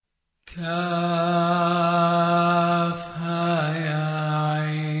كافها يا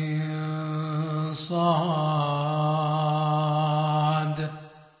عين صاد.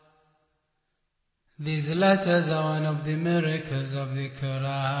 These letters are one of the miracles of the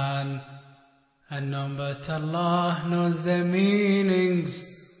Quran, and none but Allah knows their meanings.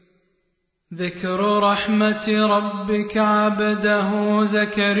 ذكر رحمة ربك عبده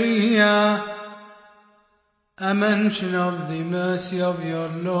زكريا, a mention of the mercy of your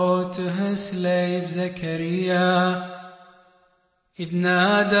Lord to his slave Zechariah. إذ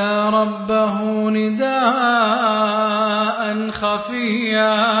نادى ربه نداء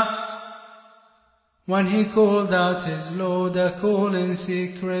خفيا, when he called out his Lord a call in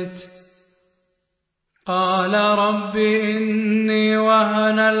secret. قال رب إني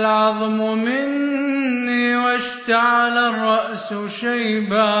وهن العظم مني واشتعل الرأس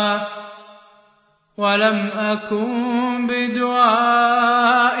شيبا ولم أكن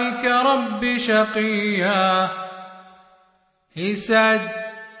بدعائك رب شقيا. He said,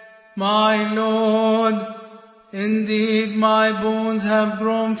 My Lord, indeed my bones have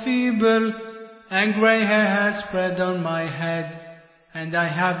grown feeble and grey hair has spread on my head, and I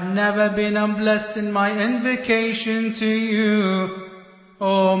have never been unblessed in my invocation to you,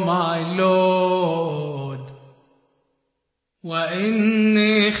 O my Lord.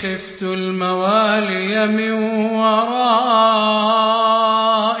 وإني خفت الموالي من ورائي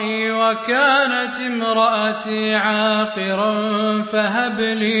وكانت امرأتي عاقرا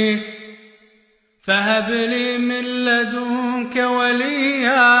فهب لي من لدنك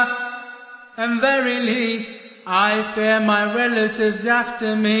وليا. And verily, I fear my relatives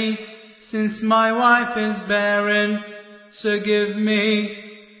after me, since my wife is barren. So give me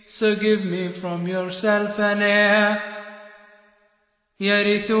from yourself an heir.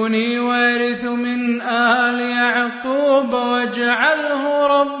 يرثني ويرث من آل يعقوب واجعله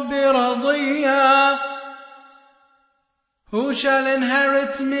رب رضيا. Who shall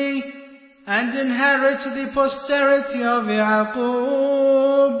inherit me and inherit the posterity of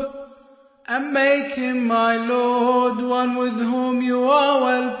Yaqub, and make him my Lord, one with whom you are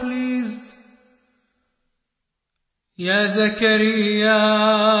well pleased. يا زكريا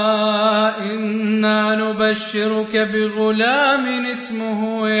إنا نبشرك بغلام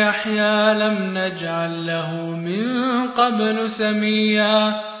اسمه يحيى لم نجعل له من قبل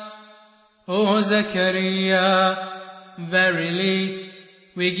سميا. O Zechariah, verily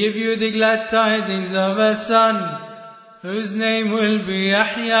we give you the glad tidings of a son whose name will be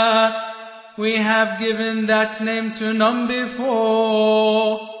Yahya. We have given that name to none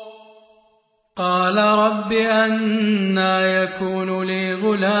before. قال رب أنى يكون لي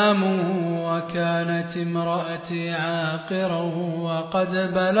غلام وكانت امرأتي عاقرا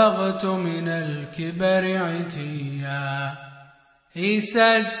وقد بلغت من الكبر عتيا. He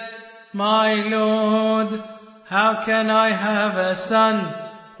said, My Lord, how can I have a son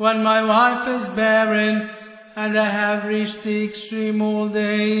when my wife is barren and I have reached the extreme old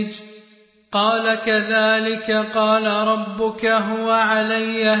age? قال كذلك قال ربك هو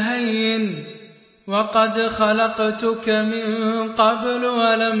علي هين وقد خلقتك من قبل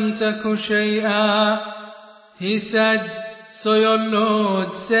ولم تك شيئا. He said, so your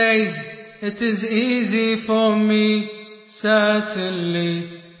Lord says, it is easy for me.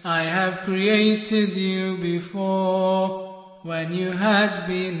 Certainly, I have created you before, when you had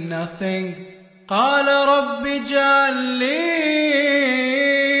been nothing. قال رب اجعل لي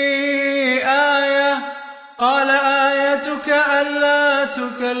آية. قال آيتك ألا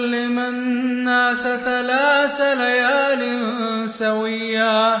تكلم الناس 3 ليال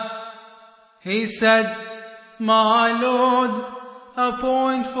سويا. He said, My Lord,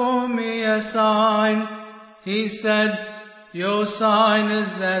 appoint for me a sign. He said, Your sign is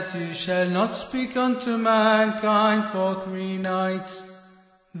that you shall not speak unto mankind for 3 nights,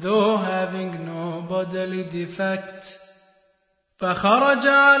 though having no bodily defect. فخرج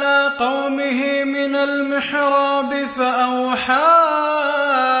على قومه من المحراب فأوحى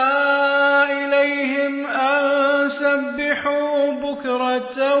إليهم أن سبحوا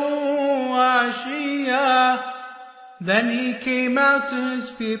بكرة وعشيا. Then he came out to his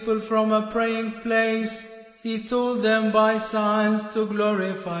people from a praying place. He told them by signs to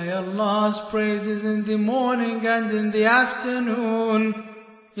glorify Allah's praises in the morning and in the afternoon.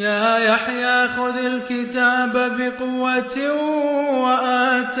 يا يحيى خذ الكتاب بقوة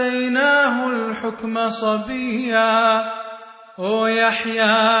وآتيناه الحكم صبيا. O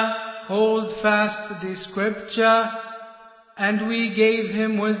Yahya, hold fast the scripture, and we gave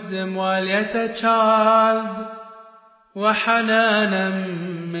him wisdom while yet a child. وحنانا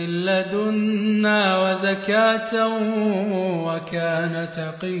من لدنا وزكاة وكان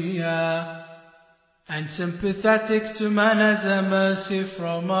تقيا. And sympathetic to man as a mercy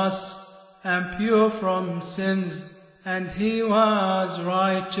from us, and pure from sins, and he was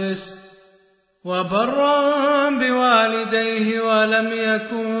righteous. وبرا بوالديه ولم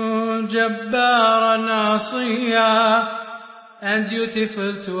يكن جبارا عصيا. And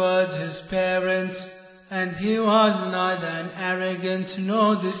dutiful towards his parents, and he was neither an arrogant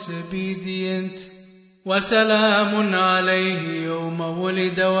nor disobedient. وسلام عليه يوم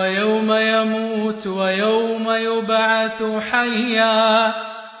ولد ويوم يموت ويوم يبعث حيا.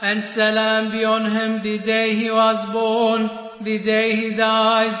 And salam be on him the day he was born, the day he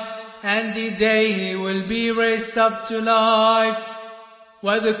dies, and the day he will be raised up to life.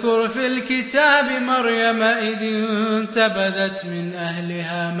 واذكر في الكتاب مريم إذ انتبذت من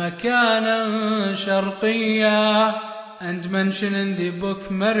أهلها مكانا شرقيا. And mention in the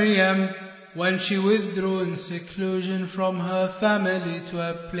book Maryam when she withdrew in seclusion from her family to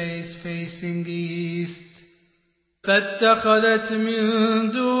a place facing east. فاتخذت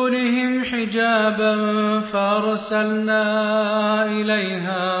من دونهم حجابا فأرسلنا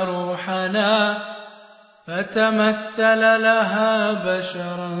إليها روحنا فتمثل لها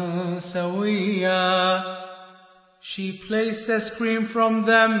بشرا سويا. She placed a screen from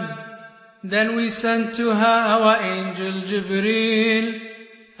them. Then we sent to her our angel Jibreel,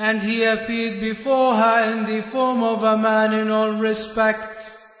 and he appeared before her in the form of a man in all respects.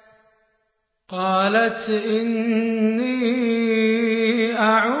 قالت إني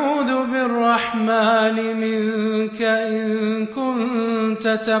أعوذ بالرحمن منك إن كنت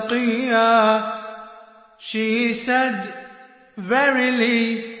تقيا. She said, verily,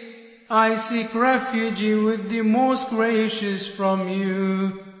 I seek refuge with the most gracious from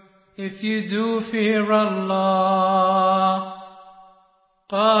you, if you do fear Allah.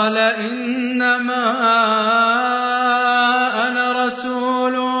 قال إنما أنا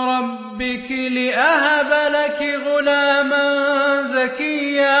رسول ربك لأهب لك غلاما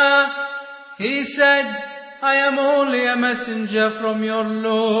زكيا. He said, I am only a messenger from your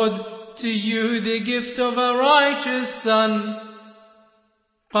Lord, to you the gift of a righteous son.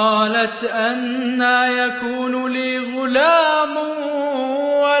 قالت أنى يكون لي غلام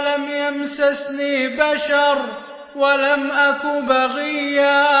ولم يمسسني بشر ولم أك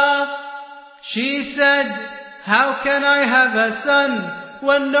بغيا. She said, how can I have a son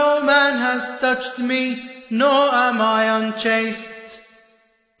when no man has touched me, nor am I unchaste?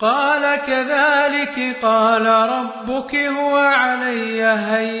 قال كذلك قال ربك هو علي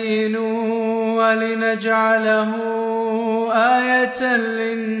هين ولنجعله آية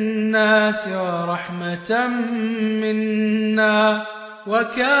للناس ورحمة منا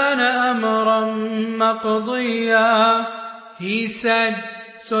وكان أمرا مقضيا. He said,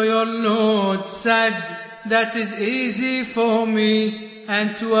 so your Lord said, that is easy for me,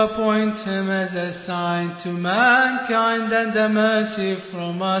 and to appoint him as a sign to mankind and a mercy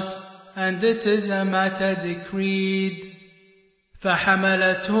from us, and it is a matter decreed.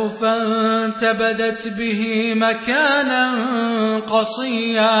 فحملته فانتبذت به مكانا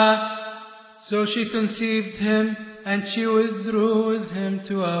قصيا. So she conceived him, and she withdrew with him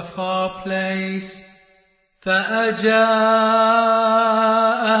to a far place. فأجاءها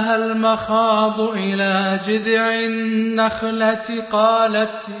المخاض إلى جذع النخلة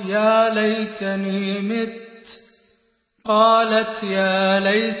قالت يا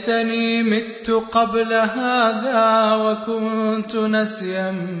ليتني مت قبل هذا وكنت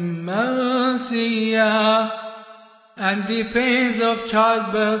نسيا منسيا. And the pains of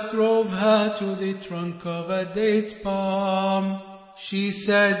childbirth drove her to the trunk of a date palm. She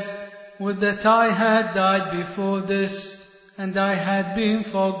said, would that I had died before this, and I had been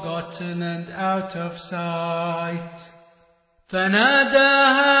forgotten and out of sight.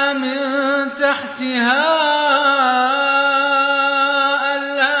 فناداها من تحتها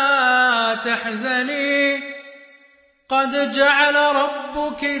ألا تحزني قد جعل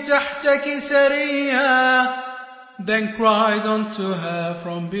ربك تحتك سريا. Then cried unto her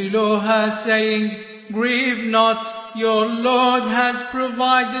from below her, saying, grieve not, your Lord has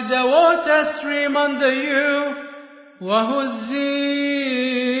provided a water stream under you. وهزي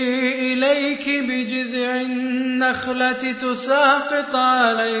إليك بجذع النخلة تساقط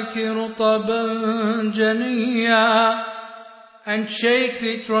عليك رطبا جنيا. And shake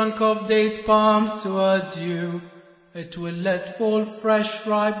the trunk of date palms towards you. It will let fall fresh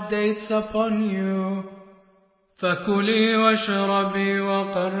ripe dates upon you. فكلي واشربي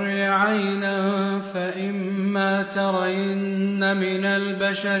وقري عينا فإما ترين من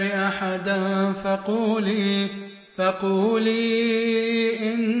البشر أحدا فقولي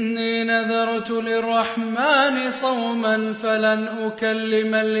إني نذرت للرحمن صوما فلن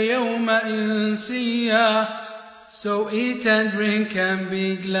أكلم اليوم إنسيا. So eat and drink and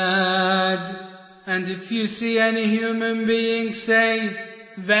be glad. And if you see any human being, say,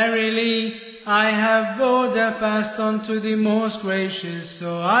 Verily, I have vowed a fast unto the Most Gracious,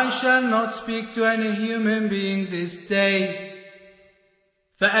 so I shall not speak to any human being this day.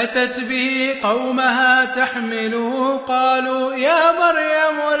 فأتت به قومها تحمله قالوا يا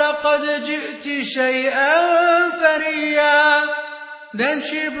مريم لقد جئت شيئا فريا. Then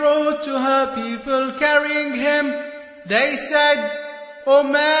she brought to her people carrying him. They said, O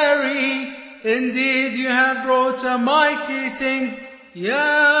Mary, indeed you have brought a mighty thing.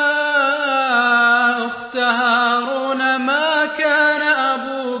 يا أخت هارون ما كان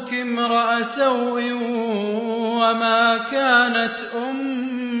أبوك امرأ سوء وما كانت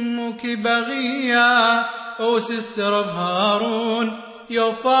أمك بغيا. O sister of Harun,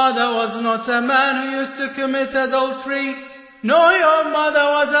 your father was not a man who used to commit adultery, nor your mother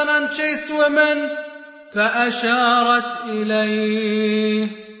was an unchaste woman. فأشارت إليه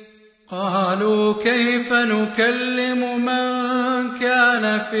قالوا كيف نكلم من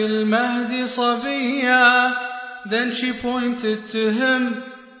كان في المهد صبيا. Then she pointed to him.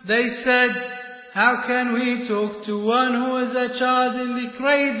 They said, how can we talk to one who is a child in the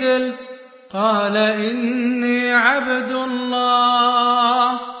cradle? قال إني عبد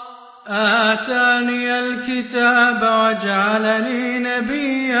الله آتاني الكتاب وجعلني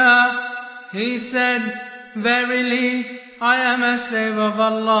نبيا. He said, verily, I am a slave of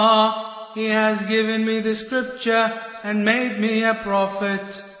Allah. He has given me the scripture and made me a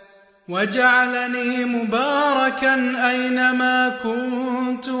prophet. وَجَعَلَنِي مُبَارَكًا أَيْنَمَا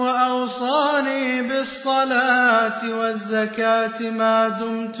كُنْتُ وَأَوْصَانِي بِالصَّلَاةِ وَالزَّكَاةِ مَا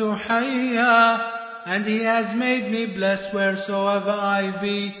دُمْتُ حَيًّا. And He has made me blessed wheresoever I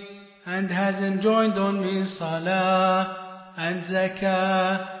be, and has enjoined on me salah and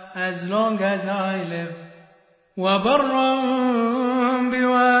zakah as long as I live. وَبَرًّا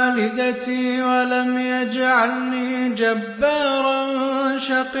بِوَالِدَتِي وَلَمْ يَجْعَلْنِي جَبَّارًا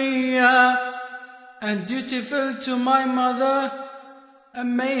شَقِيًّا. And dutiful to my mother,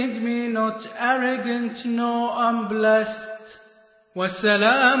 and made me not arrogant nor unblessed.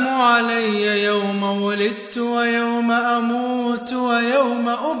 وَالسَّلَامُ عَلَيَّ يَوْمَ وُلِدتُّ وَيَوْمَ أَمُوتُ وَيَوْمَ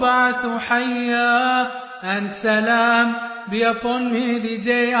أُبْعَثُ حَيًّا. And salam be upon me the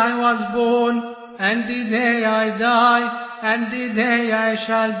day I was born, and the day I die, and the day I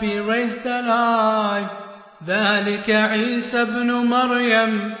shall be raised alive. ذلك عيسى ابن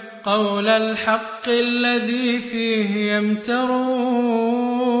مريم قول الحق الذي فيه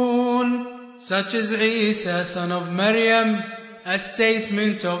يمترون. Such is Isa, son of Maryam, a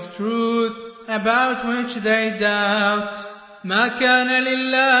statement of truth about which they doubt. ما كان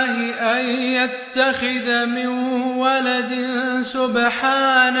لله أن يتخذ من ولد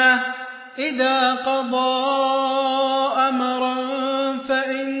سبحانه إذا قضى أمرا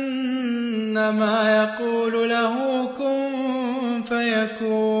فإنما يقول له كن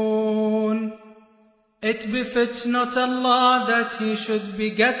فيكون. It befits not Allah that He should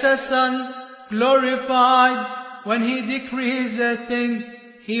beget a son, glorified. When He decrees a thing,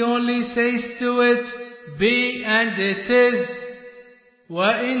 He only says to it, be, and it is.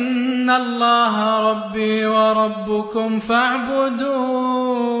 وَإِنَّ اللَّهَ رَبِّي وَرَبُّكُمْ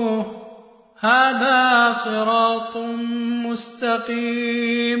فَاعْبُدُوهُ هَذَا صِرَاطٌ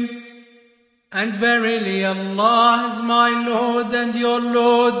مُسْتَقِيمٌ. And verily Allah is my Lord and your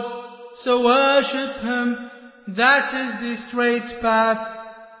Lord, so worship Him. That is the straight path.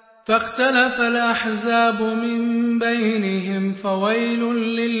 فاختلف الأحزاب من بينهم فويل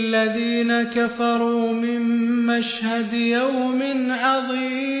للذين كفروا من مشهد يوم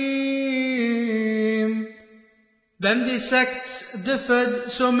عظيم. Then the sects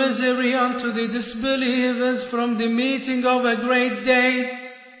differed, so misery unto the disbelievers from the meeting of a great day.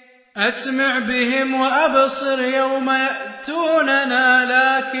 أسمع بهم وأبصر يوم يأتوننا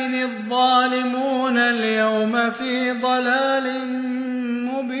لكن الظالمون اليوم في ضلال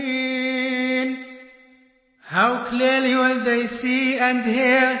مبين. How clearly will they see and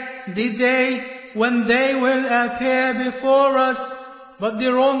hear the day when they will appear before us, but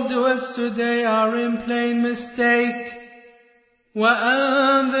the wrongdoers today are in plain mistake.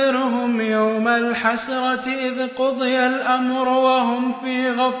 وأنذرهم يوم الحسرة إذ قضي الأمر وهم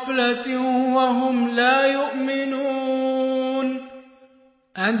في غفلة وهم لا يؤمنون.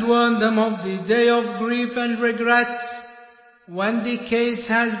 And warn them of the day of grief and regrets, when the case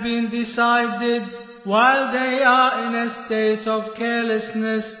has been decided, while they are in a state of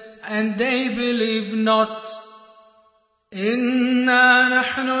carelessness and they believe not. إنا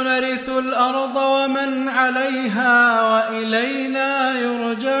نحن نرث الأرض ومن عليها وإلينا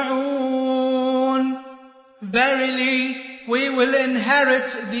يرجعون. Verily, we will inherit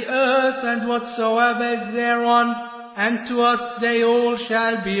the earth and whatsoever is thereon, and to us they all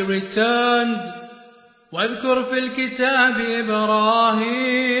shall be returned. واذكر في الكتاب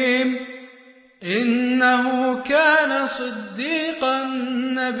إبراهيم إنه كان صديقا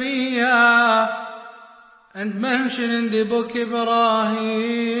نبيا. And mention in the book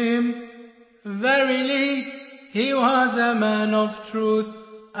Ibrahim, verily he was a man of truth,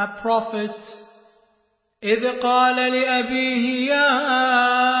 a prophet. إذ قال لأبيه يا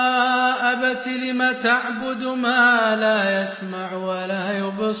أبت لم تعبد ما لا يسمع ولا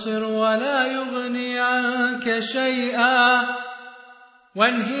يبصر ولا يغني عنك شيئا.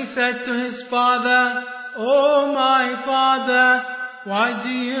 When he said to his father, O my father, why do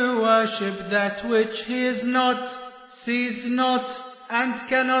you worship that which hears not, sees not, and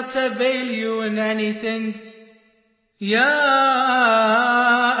cannot avail you in anything? يا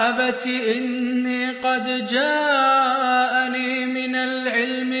أبت إني قد جاءني من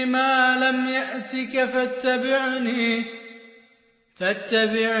العلم ما لم يأتك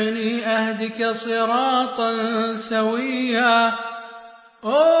فاتبعني أهدك صراطا سويا.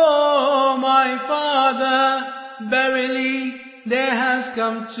 Oh my father, verily there has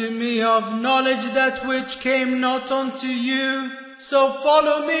come to me of knowledge that which came not unto you, so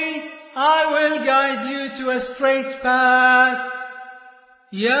follow me, I will guide you to a straight path.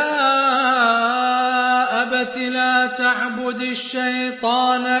 يا أبت لا تعبد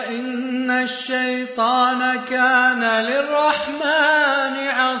الشيطان إن الشيطان كان للرحمن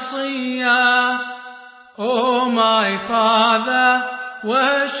عصيا. Oh my father,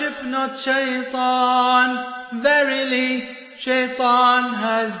 worship not Shaitan. Verily, Shaitan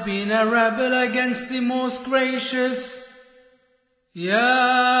has been a rebel against the most gracious.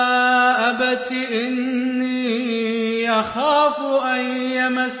 يا أبت إني أخاف أن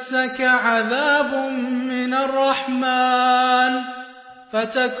يمسك عذاب من الرحمن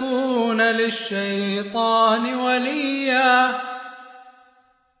فتكون للشيطان وليا.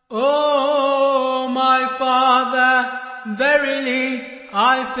 Oh my father, verily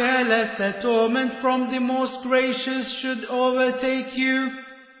I fear lest a torment from the most gracious should overtake you,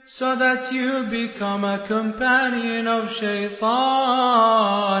 so that you become a companion of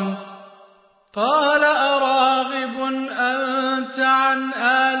Shaitan. قال أراغب أنت عن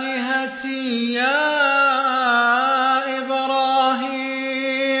آلهتي يا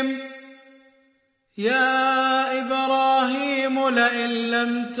إبراهيم لئن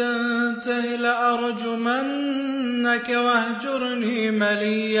لم تنته لأرجمنك واهجرني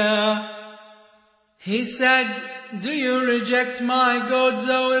مليا. He said, do you reject my gods,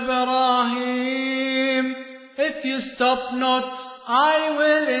 O Ibrahim? If you stop not, I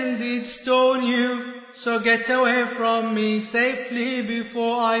will indeed stone you, so get away from me safely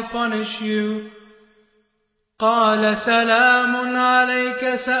before I punish you. قال سلام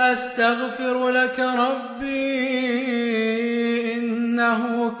عليك سأستغفر لك ربي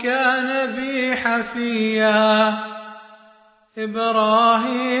إنه كان بي حفيا.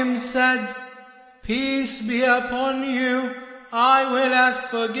 Ibrahim said, peace be upon you, I will ask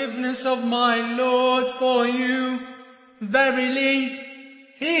forgiveness of my Lord for you. Verily,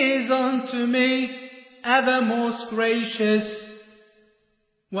 He is unto me ever most gracious.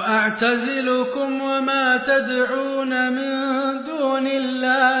 وأعتزلكم وما تدعون من دون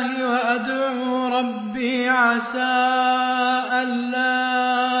الله وأدعو ربي عسى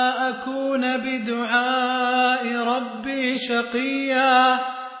ألا أكون بدعاء ربي شقيا.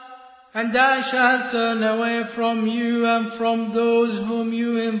 And I shall turn away from you and from those whom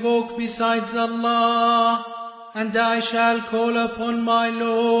you invoke besides Allah, and I shall call upon my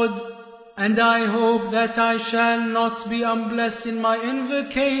Lord, and I hope that I shall not be unblessed in my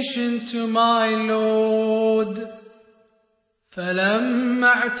invocation to my Lord. فلما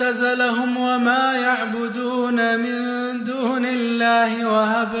اعتزلهم وما يعبدون من دون الله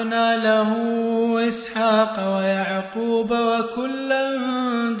وهبنا له إسحاق ويعقوب وكلا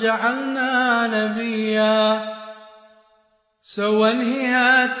جعلنا نبيا. So when he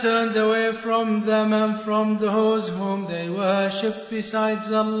had turned away from them and from those whom they worshipped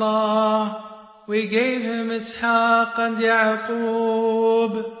besides Allah, we gave him Ishaq and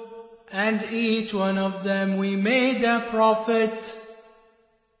Yaqub, and each one of them we made a prophet.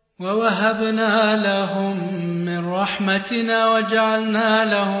 وَوَهَبْنَا لَهُم مِّن رَحْمَتِنَا وَجَعَلْنَا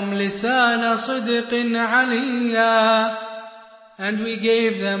لَهُمْ لِسَانَ صِدْقٍ عَلِيًّا. And we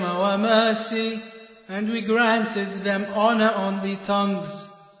gave them our mercy, and we granted them honor on the tongues.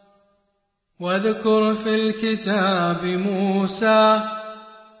 واذكر في الكتاب موسى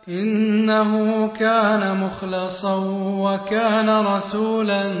إنه كان مخلصا وكان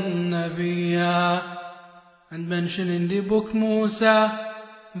رسولا نبيا. And mention in the book Musa,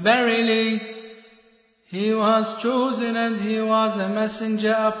 verily he was chosen and he was a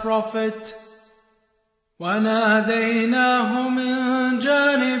messenger, a prophet. وناديناه من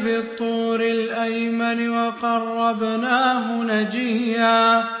جانب الطور الأيمن وقربناه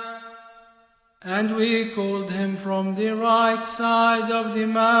نجيا. And we called him from the right side of the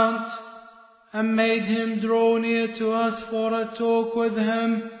mount and made him draw near to us for a talk with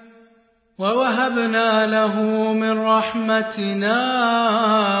him. وَوَهَبْنَا لَهُ مِنْ رَحْمَتِنَا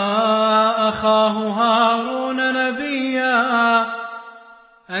أَخَاهُ هَارُونَ نَبِيًّا.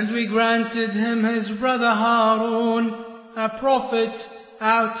 And we granted him his brother Harun, a prophet,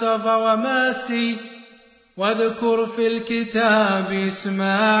 out of our mercy. واذكر في الكتاب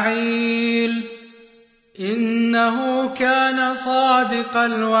إسماعيل إنه كان صادق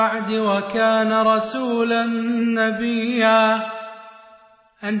الوعد وكان رسولا نبيا.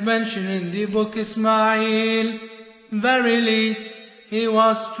 And mention in the book Ismail, verily he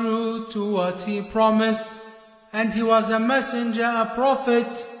was true to what he promised, and he was a messenger, a prophet.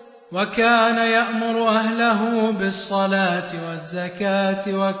 وكان يأمر أهله بالصلاة والزكاة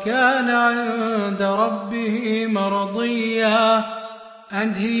وكان عند ربه مرضيا.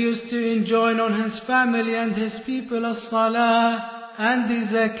 And he used to enjoin on his family and his people as-salah and the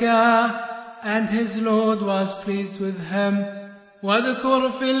zakah, and his Lord was pleased with him. واذكر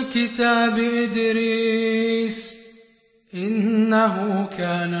في الكتاب إدريس إنه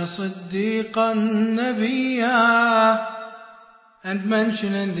كان صديقا نبيا. And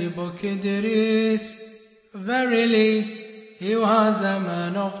mention in the book Idris, verily he was a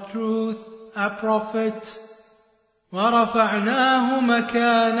man of truth, a prophet. وَرَفَعْنَاهُ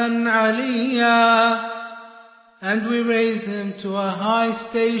مَكَانًا عَلِيًّا. And we raised him to a high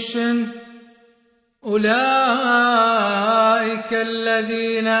station. أولئك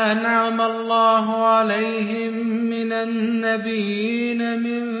الذين أنعم الله عليهم من النبيين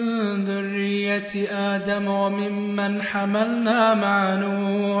من ذرية آدم وممن حملنا مع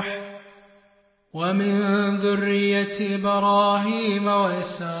نوح ومن ذرية إبراهيم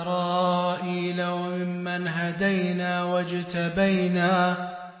وإسرائيل وممن هدينا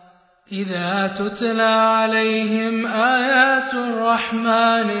واجتبينا إذا تتلى عليهم آيات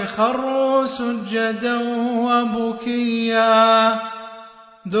الرحمن خروا سجدا وبكيا.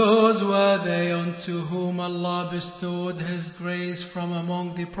 Those were they unto whom Allah bestowed His grace from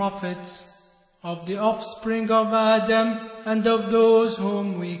among the prophets, of the offspring of Adam, and of those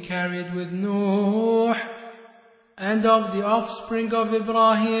whom we carried with Nuh, and of the offspring of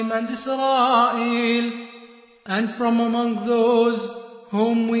Ibrahim and Israel, and from among those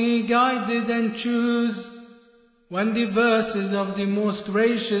whom we guided and chose. When the verses of the Most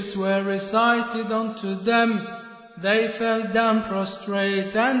Gracious were recited unto them, they fell down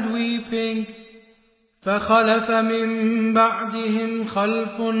prostrate and weeping. فَخَلَفَ مِن بَعْدِهِمْ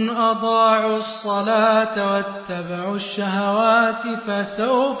خَلْفٌ أَضَاعُوا الصَّلَاةَ وَاتَّبَعُوا الشَّهَوَاتِ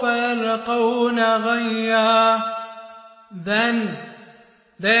فَسَوْفَ يَلْقَوْنَ غَيًّا. Then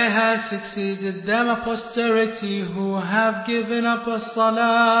there has succeeded them a posterity who have given up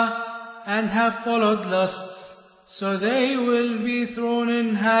as-salah and have followed lusts, so they will be thrown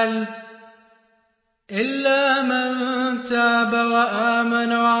in hell. إِلَّا مَن تَابَ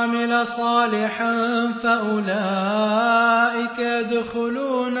وَآمَنَ وَعَمِلَ صَالِحًا فَأُولَئِكَ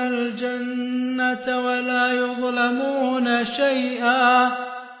يَدْخُلُونَ الْجَنَّةَ وَلَا يُظْلَمُونَ شَيْئًا.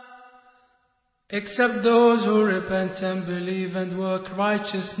 Except those who repent and believe and work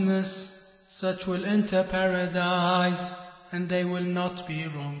righteousness, such will enter paradise, and they will not be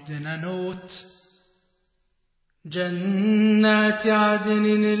wronged in an ought. جنات عدن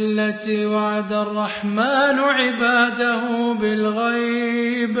التي وعد الرحمن عباده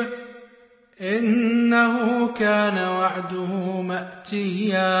بالغيب إنه كان وعده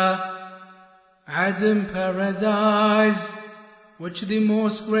مأتيا. Adn paradise, which the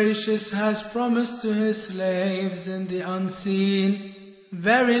Most Gracious has promised to His slaves in the unseen,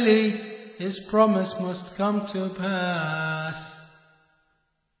 verily His promise must come to pass.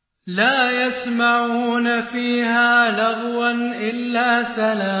 لا يسمعون فيها لغوا إلا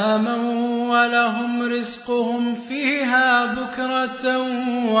سلاما ولهم رزقهم فيها بكرة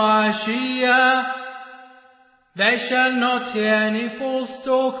وعشيا. They shall not hear any false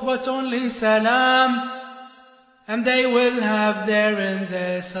talk but only salam, and they will have therein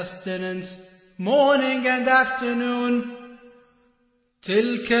their sustenance morning and afternoon.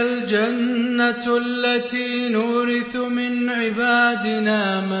 تلك الجنة التي نورث من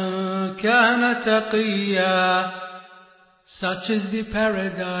عبادنا من كان تقيا. Such is the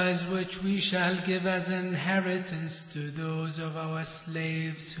paradise which we shall give as inheritance to those of our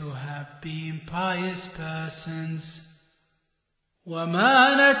slaves who have been pious persons.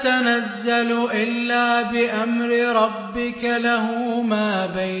 وَمَا نَتَنَزَّلُ إِلَّا بِأَمْرِ رَبِّكَ لَهُ مَا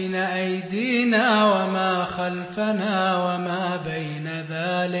بَيْنَ أَيْدِينَا وَمَا خَلْفَنَا وَمَا بَيْنَ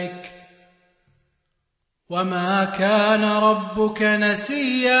ذَلِكَ وَمَا كَانَ رَبُّكَ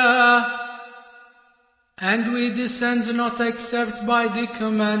نَسِيًّا. And we descend not except by the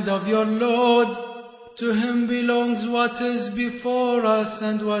command of your Lord. To him belongs what is before us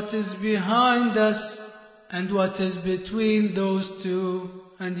and what is behind us, and what is between those two,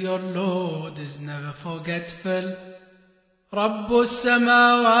 and your Lord is never forgetful. رب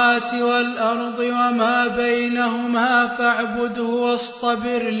السماوات والأرض وما بينهما فاعبده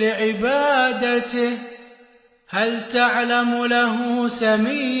واصطبر لعبادته هل تعلم له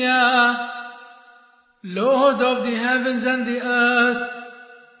سميا. Lord of the heavens and the earth,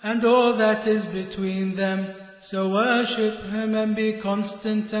 and all that is between them, so worship him and be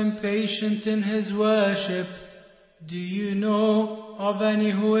constant and patient in his worship. Do you know of any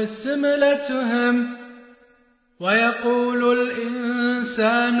who is similar to him? وَيَقُولُ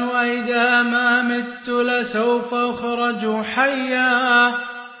الْإِنسَانُ أَإِذَا مَا مِتُّ لَسَوْفَ أُخْرَجُ حَيًّا.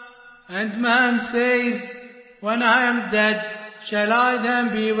 And man says, when I am dead, shall I then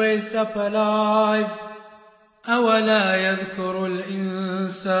be raised up alive? أَوَلَا يَذْكُرُ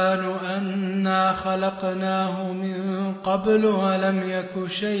الْإِنسَانُ أَنَّا خَلَقْنَاهُ مِنْ قَبْلُ وَلَمْ يَكُ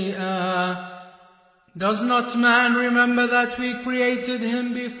شَيْئًا. Does not man remember that we created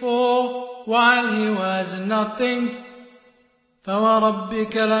him before, while he was nothing?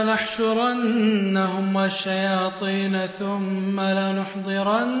 فَوَرَبِّكَ لَنَحْشُرَنَّهُمْ وَالشَّيَاطِينَ ثُمَّ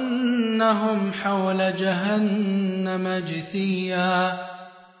لَنُحْضِرَنَّهُمْ حَوْلَ جَهَنَّمَ جِثِيًّا.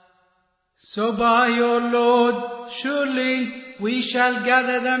 So by your Lord, surely we shall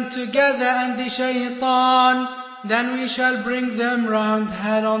gather them together and the shaitan, then we shall bring them round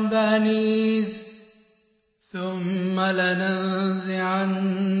head on their knees. ثُمَّ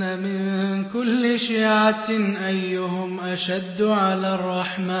لَنَنزِعَنَّ مِنْ كُلِّ شِيعَةٍ أَيُّهُمْ أَشَدُّ عَلَى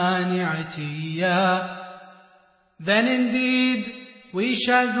الرَّحْمَنِ عِتِيًّا. Then indeed we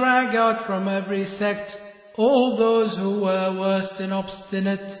shall drag out from every sect all those who were worst in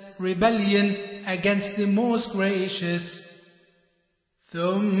obstinate rebellion against the most gracious.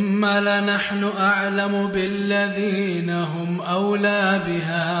 ثُمَّ لَنَحْنُ أَعْلَمُ بِالَّذِينَ هُمْ أَوْلَى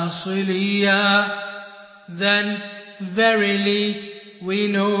بِهَا صِلِيًّا. Then verily we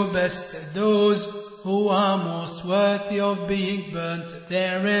know best those who are most worthy of being burnt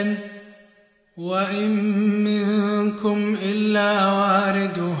therein. وَإِن مِّنكُمْ إِلَّا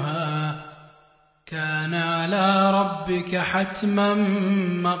وَارِدُهَا كَانَ عَلَى رَبِّكَ حَتْمًا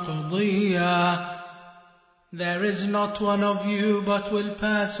مَّقْضِيًّا. There is not one of you but will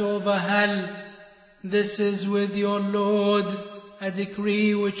pass over hell. This is with your Lord a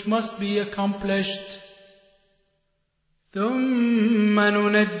decree which must be accomplished. ثُمَّ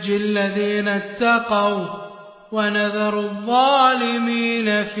نُنَجِّي الَّذِينَ اتَّقَوْا وَنَذَرُ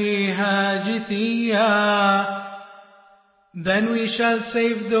الظَّالِمِينَ فِيهَا جِثِيًّا. Then we shall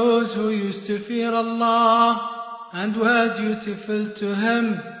save those who used to fear Allah and were dutiful to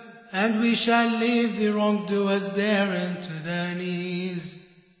Him, and we shall leave the wrongdoers therein to their knees.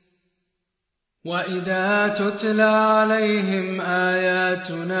 وَإِذَا تُتْلَى عَلَيْهِمْ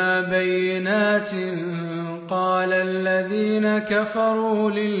آيَاتُنَا بَيِّنَاتٍ قَالَ الَّذِينَ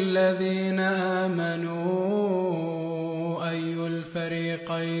كَفَرُوا لِلَّذِينَ آمَنُوا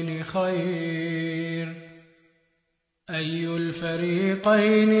أَيُّ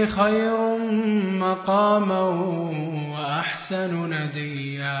الْفَرِيقَيْنِ خَيْرٌ مَقَامًا وَأَحْسَنُ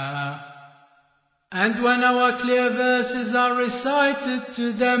نَدِيًّا. And when our clear verses are recited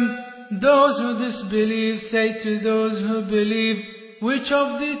to them, those who disbelieve say to those who believe, which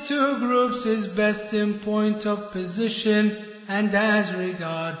of the two groups is best in point of position and as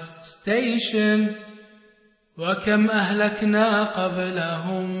regards station? وَكَمْ أَهْلَكْنَا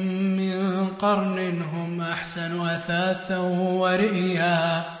قَبْلَهُمْ مِنْ قَرْنٍ هُمْ أَحْسَنُ أَثَاثًا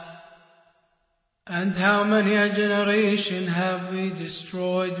وَرِئْيًا. And how many a generation have we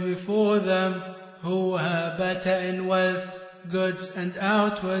destroyed before them, who were better in wealth, goods and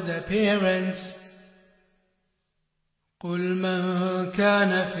outward appearance. قُلْ مَنْ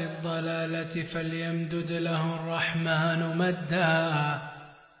كَانَ فِي الضَّلَالَةِ فَلْيَمْدُدْ لَهُ الرَّحْمَنُ مَدًّا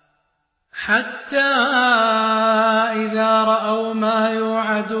حتى إذا رأوا ما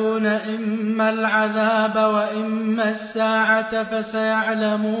يوعدون إما العذاب وإما الساعة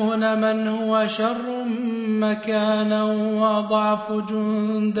فسيعلمون من هو شر مكانا وأضعف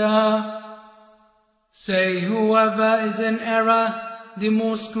جندا. Say, whoever is in error, the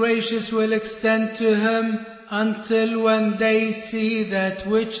most gracious will extend to him until when they see that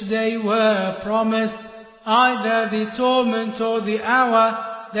which they were promised, either the torment or the hour,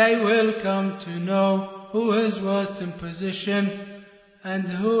 they will come to know who is worst in position and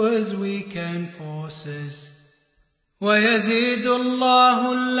who is weak in forces. وَيَزِيدُ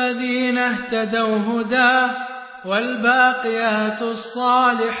اللَّهُ الَّذِينَ اهْتَدَوْا هُدًى وَالْبَاقِيَاتُ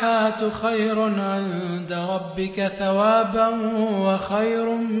الصَّالِحَاتُ خَيْرٌ عِندَ رَبِّكَ ثَوَابًا وَخَيْرٌ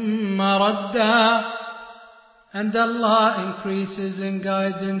مَرَدًّا. And Allah increases in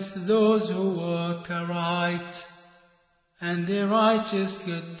guidance those who work aright. And the righteous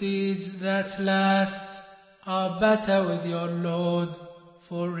good deeds that last are better with your Lord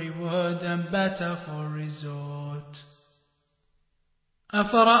for reward and better for resort.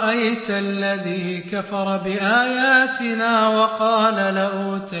 أفرأيت الذي كفر بآياتنا وقال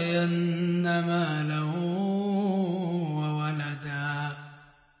لأوتين مالا وولدا.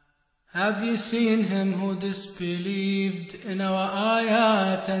 Have you seen him who disbelieved in our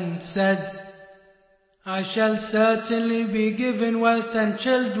ayat and said, I shall certainly be given wealth and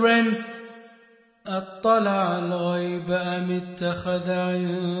children? أطلع الغيب أم اتخذ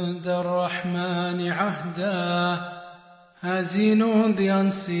عند الرحمن عهدا. Has he known the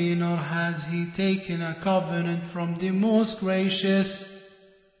unseen, or has he taken a covenant from the most gracious?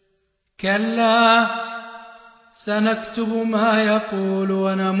 كلا سنكتب ما يقول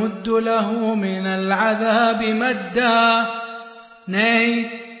ونمد له من العذاب مدا.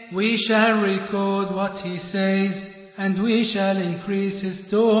 Nay, we shall record what he says, and we shall increase his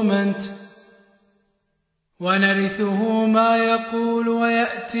torment. وَنَرِثُهُ مَا يَقُولُ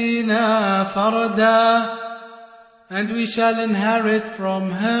وَيَأْتِينَا فَرْدًا. And we shall inherit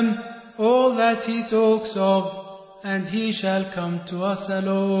from him all that he talks of, and he shall come to us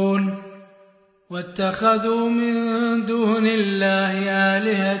alone. وَاتَّخَذُوا مِن دُونِ اللَّهِ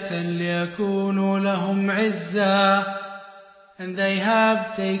آلِهَةً لِيَكُونُوا لَهُمْ عِزًّا. And they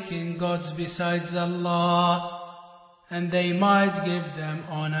have taken gods besides Allah, and they might give them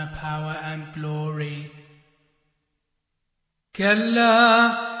honor, power and glory.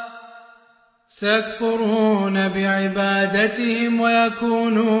 كلا سيكفرون بعبادتهم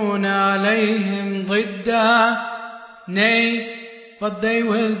ويكونون عليهم ضدا. Nay, but they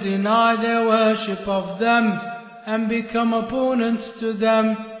will deny their worship of them and become opponents to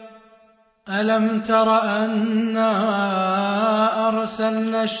them. ألم تر أنا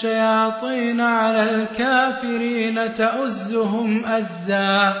أرسلنا الشياطين على الكافرين تؤزهم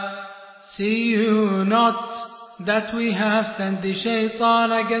أزا. See you not that we have sent the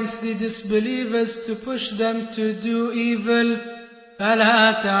shaitan against the disbelievers to push them to do evil.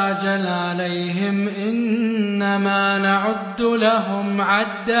 فلا تعجل عليهم إنما نعد لهم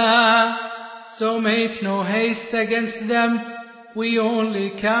عدا. So make no haste against them, we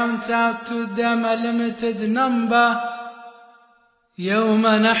only count out to them a limited number. يوم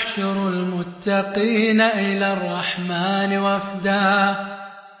نحشر المتقين إلى الرحمن وفدا.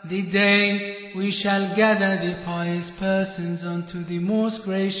 The day we shall gather the pious persons unto the most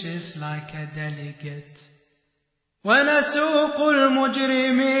gracious like a delegate. وَنَسُوقُ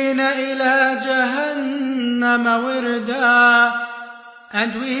الْمُجْرِمِينَ إِلَى جَهَنَّمَ وِرْدًا.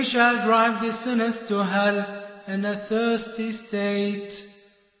 And we shall drive the sinners to hell in a thirsty state.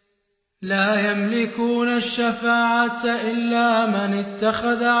 لا يملكون الشفاعة إلا من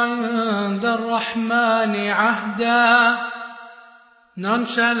اتخذ عند الرحمن عهدا. None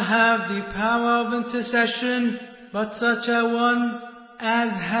shall have the power of intercession but such a one as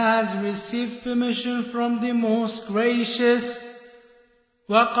has received permission from the most gracious.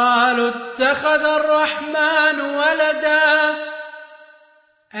 وَقَالُوا اتَّخَذَ الرَّحْمَنُ وَلَدًا.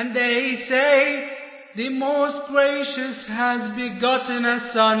 And they say, the most gracious has begotten a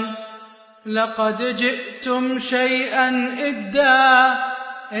son. لَقَدْ جِئْتُمْ شَيْئًا إِدًّا.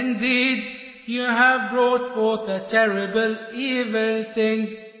 Indeed, you have brought forth a terrible, evil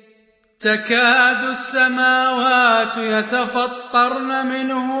thing. تكاد السماوات يتفطرن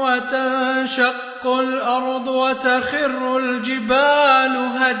منه وتنشق الأرض وتخر الجبال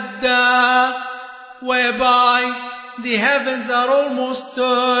هدا. Whereby the heavens are almost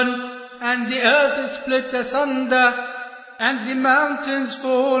turned, and the earth is split asunder, and the mountains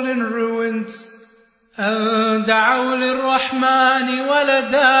fall in ruins. أن دعوا للرحمن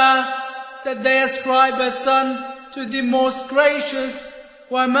ولدا. That they ascribe a son to the most gracious.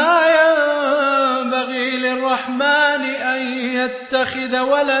 وما ينبغي للرحمن أن يتخذ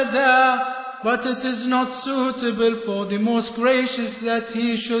ولدا, but it is not suitable for the most gracious that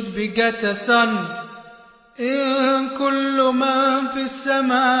he should beget a son. إن كل من في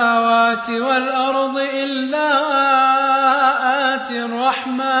السماوات والأرض إلا آتي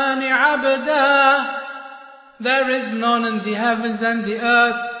الرحمن عبدا. There is none in the heavens and the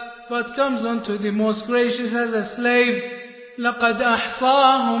earth but comes unto the most gracious as a slave. لقد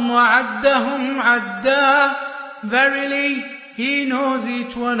أحصاهم وعدهم عدا. Verily, he knows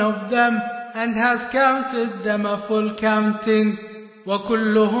each one of them and has counted them a full counting.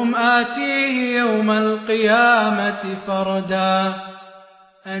 وَكُلُّهُمْ آتِيهِ يَوْمَ الْقِيَامَةِ فَرَدًا.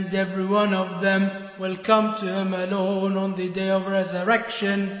 And every one of them will come to him alone on the day of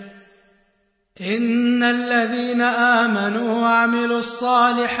resurrection. إِنَّ الَّذِينَ آمَنُوا وَعَمِلُوا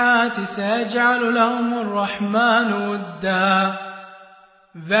الصَّالِحَاتِ سَيَجْعَلُ لَهُمُ الرَّحْمَنُ وُدًّا.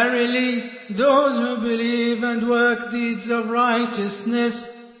 Verily, those who believe and work deeds of righteousness,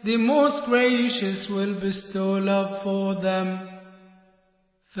 the most gracious will bestow love for them.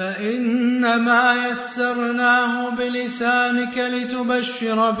 فإنما يسرناه بلسانك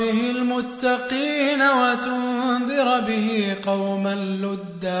لتبشر به المتقين وتنذر به قوما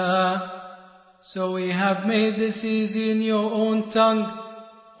لدا. So we have made this easy in your own tongue,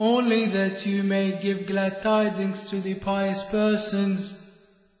 only that you may give glad tidings to the pious persons,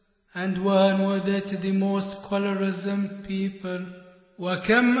 and warn with it the most quarrelsome people.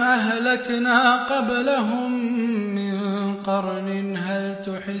 وَكَمْ أَهْلَكْنَا قَبْلَهُمْ مِنْ قَرْنٍ هَلْ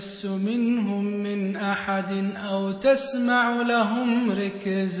تُحِسُّ مِنْهُمْ مِنْ أَحَدٍ أَوْ تَسْمَعُ لَهُمْ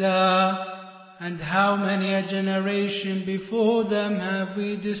رِكْزًا. And how many a generation before them have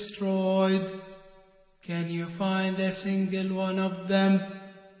we destroyed? Can you find a single one of them,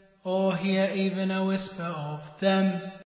 or hear even a whisper of them?